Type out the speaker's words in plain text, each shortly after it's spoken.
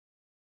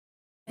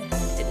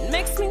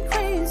makes me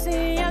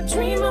crazy. I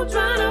dream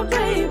about our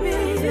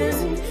babies,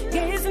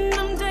 gazing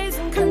them days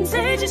and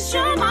contagious.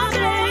 You're my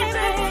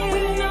baby.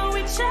 We know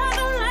each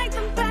other like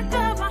the back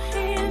of our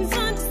hands.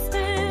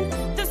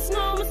 Understand, there's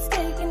no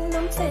mistaking.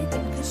 I'm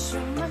taking this.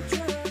 You're my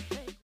drug.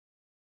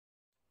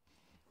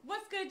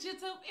 What's good,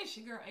 YouTube? It's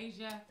your girl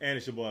Asia. And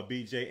it's your boy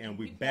BJ, and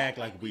we back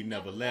like we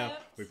never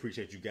left. We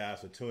appreciate you guys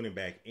for tuning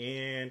back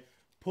in,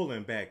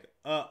 pulling back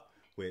up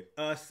with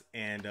us,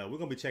 and we're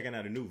gonna be checking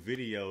out a new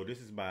video. This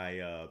is by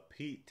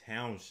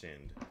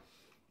Townshend.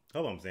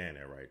 Hope I'm saying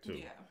that right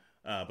too.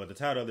 Yeah. But the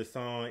title of the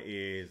song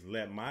is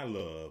 "Let My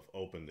Love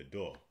Open the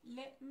Door."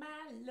 Let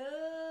my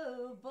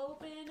love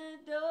open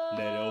the door.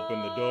 Let it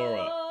open the door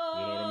up.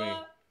 You know what I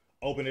mean?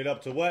 Open it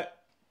up to what?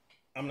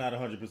 I'm not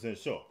 100%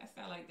 sure. That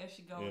sound like that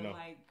should go You know?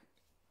 like.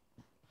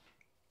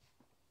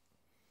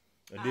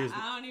 A Disney.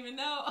 I don't even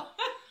know.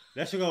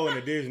 That should go in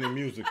a Disney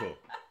musical.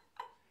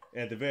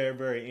 At the very,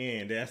 very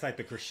end, that's like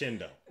the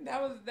crescendo. That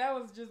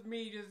was just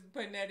me just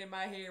putting that in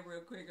my head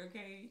real quick,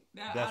 okay?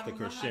 Now, That's I the don't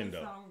know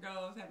crescendo. how the song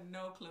goes. Have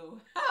no clue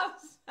how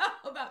it's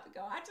about to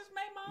go. I just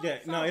made my own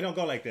Yeah, song. no, it don't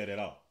go like that at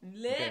all.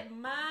 Let Okay?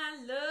 my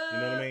love You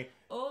know what I mean?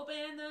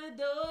 open the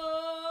door.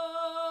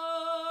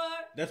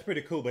 That's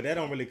pretty cool, but that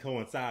don't really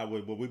coincide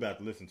with what we about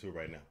to listen to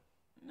right now.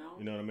 No.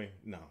 You know what I mean?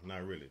 No,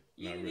 not really.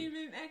 You Not didn't really.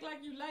 even act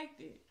like you liked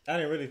it. I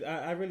didn't really.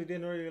 I really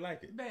didn't really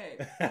like it.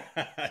 Babe.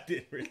 I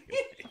didn't really.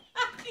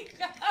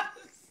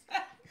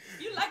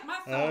 You like my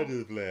song. I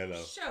just play it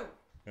off. Show.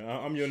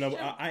 I'm your number.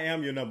 I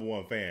am your number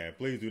one fan.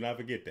 Please do not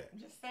forget that. I'm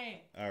just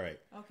saying. All right.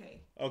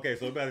 Okay. Okay,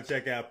 so we better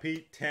check out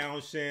Pete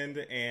Townshend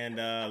and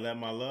Let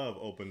My Love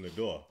Open the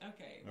Door.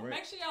 Okay. All Well, right.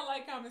 make sure y'all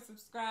like, comment,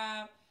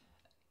 subscribe.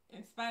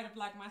 In spite of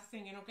like my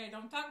singing, okay?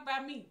 Don't talk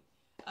about me.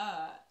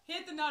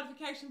 Hit the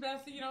notification bell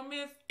so you don't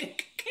miss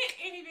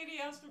any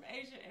videos from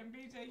Asia and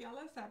BJ. Y'all,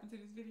 let's hop into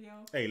this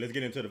video. Hey, let's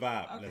get into the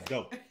vibe. Okay. Let's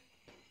go.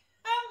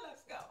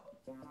 Let's go.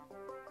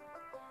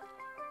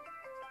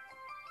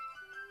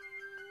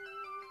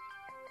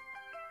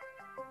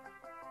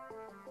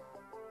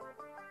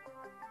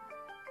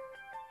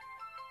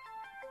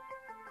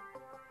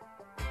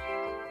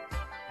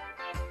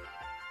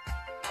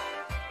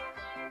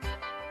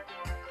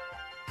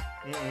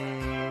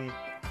 Mm-mm.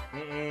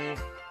 Mm-mm.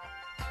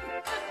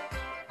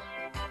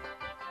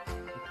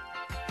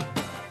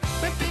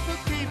 When people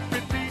keep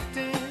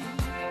repeating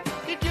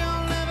that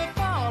you'll never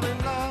fall in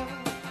love,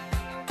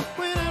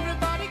 when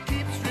everybody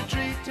keeps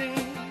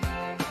retreating,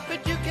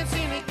 but you can't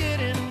seem to get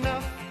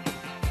enough.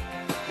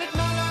 Let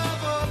my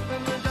love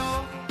open the door.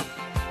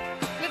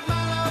 Let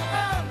my love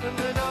open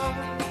the door.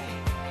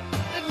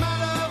 Let my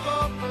love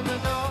open the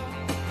door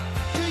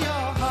to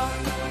your heart.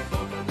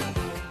 Open the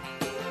door.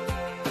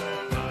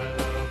 My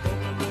love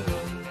open the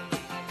door.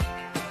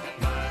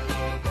 My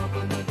love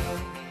open the door.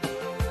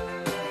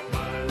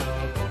 My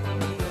love open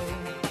the door.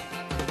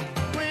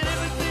 When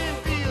everything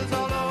feels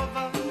all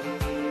over,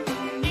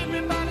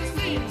 everybody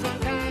seems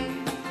unkind.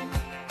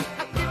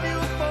 I'll give you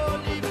a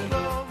four-leaf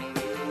clover.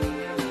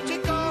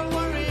 Take all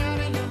worry out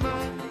of your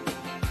mind.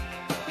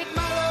 Let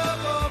my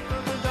love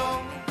open the door.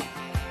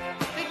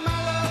 Let my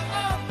love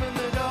open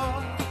the door.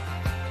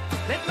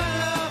 Let my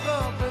love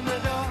open the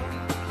door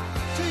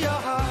to your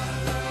heart.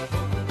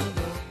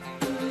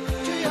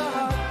 To your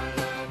heart.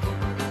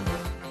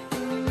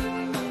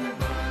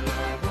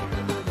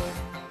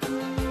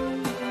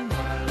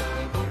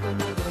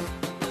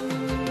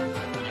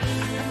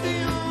 The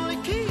only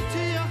key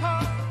to your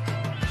heart,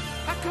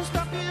 I can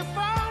stop you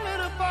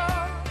falling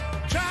apart.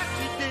 Try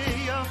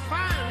today, you'll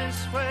finally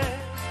swear.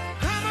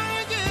 Come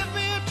on, give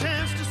me a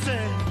chance to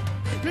say,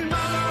 let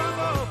my love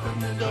open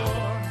the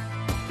door.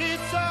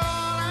 It's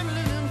all I'm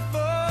living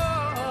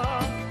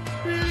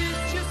for.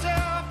 Release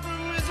yourself from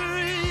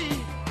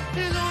misery.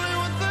 There's only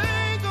one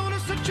thing gonna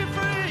set you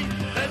free.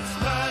 That's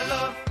my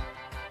love.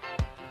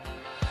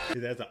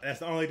 That's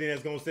the only thing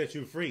that's gonna set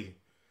you free.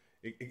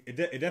 It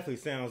definitely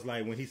sounds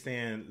like when he's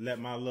saying "Let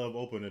my love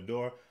open the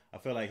door," I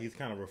feel like he's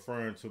kind of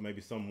referring to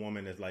maybe some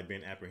woman that's like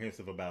being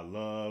apprehensive about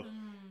love.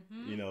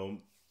 You know,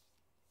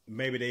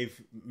 maybe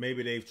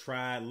they've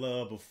tried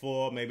love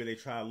before. Maybe they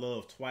tried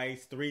love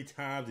twice, 3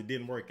 times. It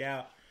didn't work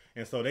out,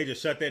 and so they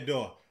just shut that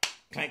door.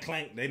 Clank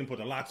clank. They didn't put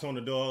the locks on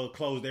the door,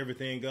 closed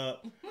everything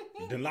up.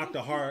 Then locked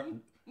the heart.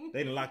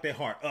 They didn't lock their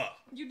heart up.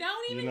 You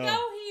don't even You know,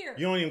 go here.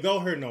 You don't even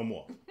go here no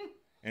more.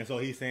 And so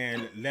he's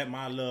saying, let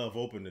my love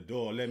open the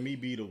door. Let me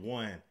be the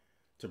one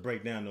to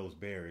break down those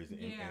barriers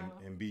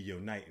and be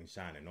your knight in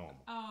shining armor.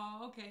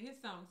 Oh, okay. His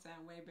songs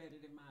sound way better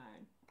than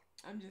mine.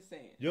 I'm just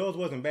saying. Yours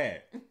wasn't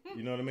bad.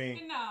 You know what I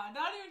mean? No,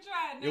 don't even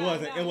try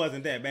it. It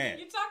wasn't that bad.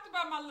 You talked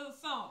about my little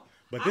song.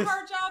 But I this-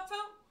 heard y'all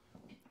too.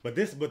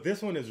 But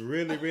this one is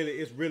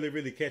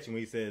really catchy when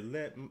he says,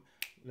 let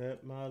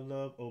my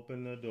love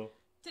open the door.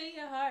 To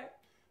your heart.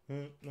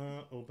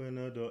 Open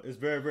the door. It's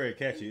very, very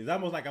catchy. It's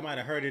almost like I might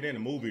have heard it in a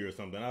movie or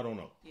something. I don't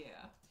know. Yeah.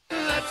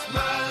 That's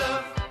my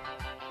love.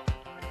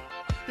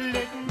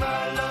 Let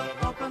my love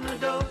open the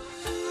door.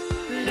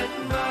 Let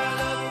my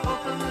love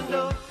open the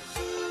door.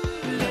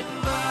 Let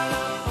my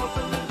love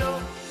open the door.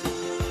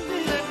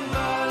 Let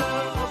my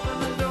love open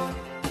the door.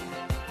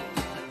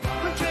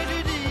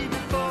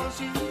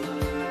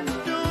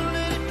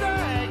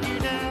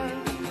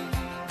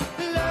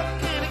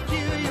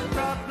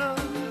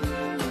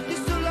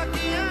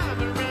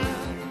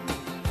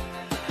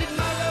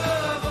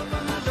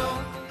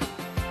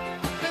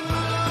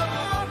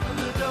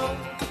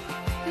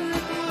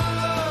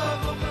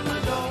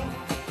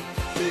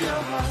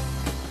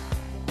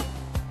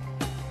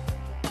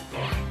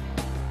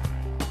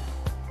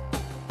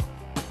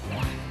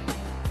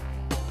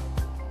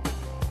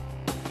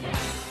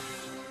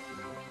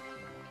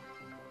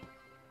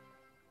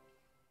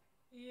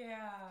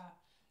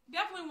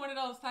 one of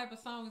those type of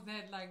songs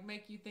that like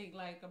make you think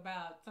like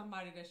about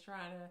somebody that's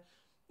trying to,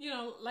 you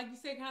know, like you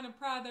said, kind of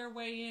pry their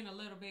way in a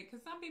little bit.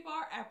 Because some people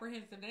are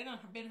apprehensive. They done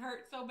been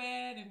hurt so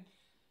bad and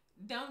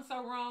done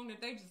so wrong that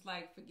they just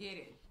like forget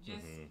it.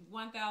 Just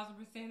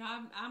 1000%.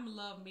 I'm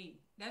love me.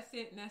 That's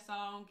it, and that's all.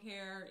 I don't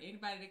care.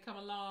 Anybody that come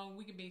along,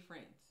 we can be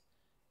friends.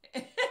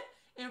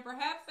 And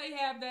perhaps they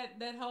have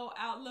that whole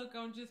outlook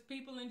on just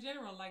people in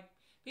general. Like,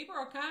 people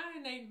are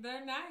kind and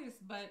they're nice,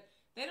 but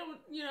they don't,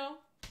 you know,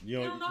 they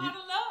don't know how to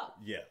love.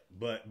 Yeah,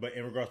 but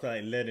in regards to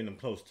like letting them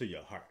close to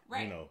your heart,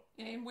 right? You know,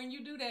 and when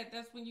you do that,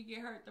 that's when you get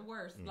hurt the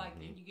worst. Like,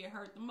 and you get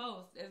hurt the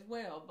most as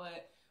well.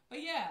 But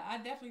yeah, I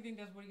definitely think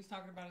that's what he's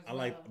talking about as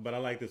well. But I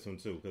like this one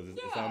too because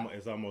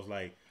it's almost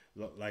like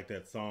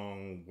that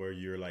song where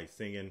you're like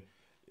singing.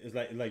 It's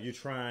like you're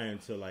trying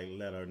to like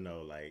let her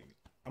know, like,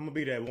 I'm gonna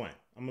be that one.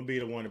 I'm gonna be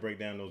the one to break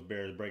down those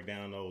barriers, break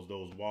down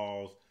those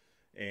walls,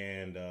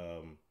 and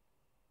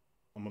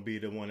I'm gonna be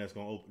the one that's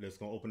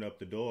gonna open up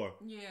the door.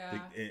 Yeah,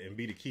 and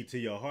be the key to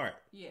your heart.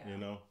 Yeah, you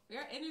know.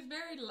 Yeah, and it's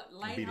very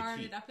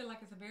lighthearted. I feel like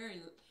it's a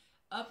very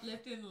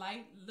uplifting,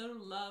 light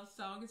little love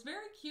song. It's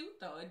very cute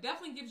though. It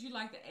definitely gives you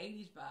like the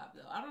 80s vibe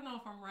though. I don't know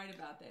if I'm right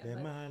about that.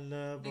 That my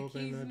love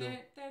open the door.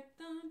 That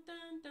dun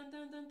dun dun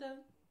dun dun dun.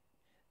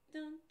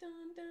 Dun,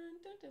 dun,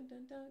 dun, dun, dun,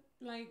 dun, dun.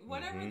 Like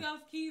whatever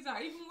those keys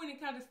are, even when it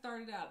kind of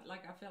started out,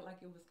 like I felt like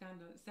it was kind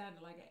of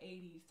sounded like an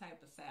 80s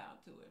type of sound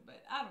to it,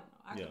 but I don't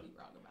know. I could be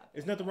wrong about that.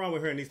 There's nothing wrong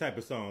with hearing these type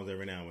of songs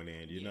every now and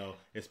then, you know,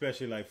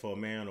 especially like for a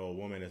man or a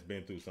woman that's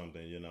been through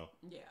something, you know.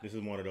 Yeah. This is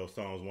one of those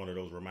songs, one of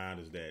those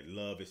reminders that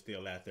love is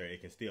still out there.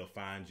 It can still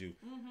find you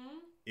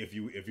if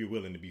you're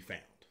willing to be found.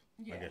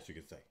 Yeah. I guess you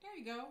could say. There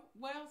you go.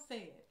 Well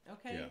said.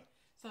 Okay. Yeah.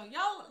 So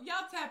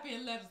y'all tap in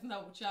and let us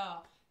know what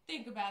y'all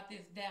think about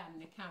this down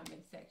in the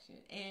comment section.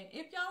 And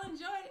if y'all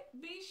enjoyed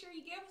it, be sure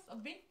you give us a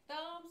big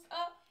thumbs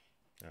up.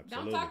 Absolutely.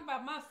 Don't talk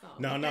about my song.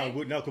 No,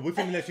 because we're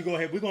finna let you go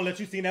ahead. We're going to let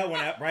you sing that one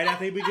out right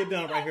after we get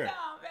done right here.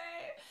 No,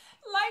 man.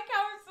 Like,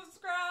 comment,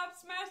 subscribe,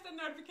 smash the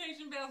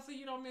notification bell so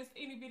you don't miss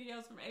any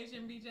videos from Asia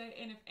and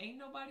BJ. And if ain't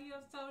nobody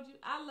else told you,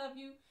 I love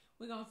you.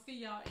 We're going to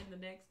see y'all in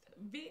the next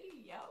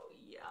video,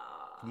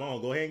 y'all. Come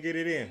on, go ahead and get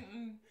it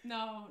in.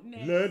 No,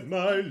 next. Let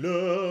my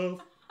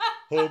love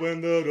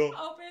open the door.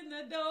 Open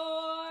the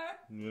door.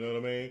 You know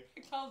what I mean?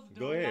 Close the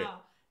door. Go ahead. No,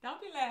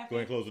 don't be laughing. Go ahead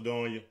and close the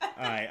door on you. All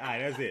right,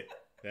 that's it.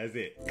 That's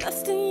it.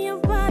 Lust in your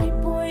body,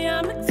 boy,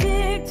 I'm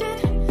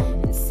addicted.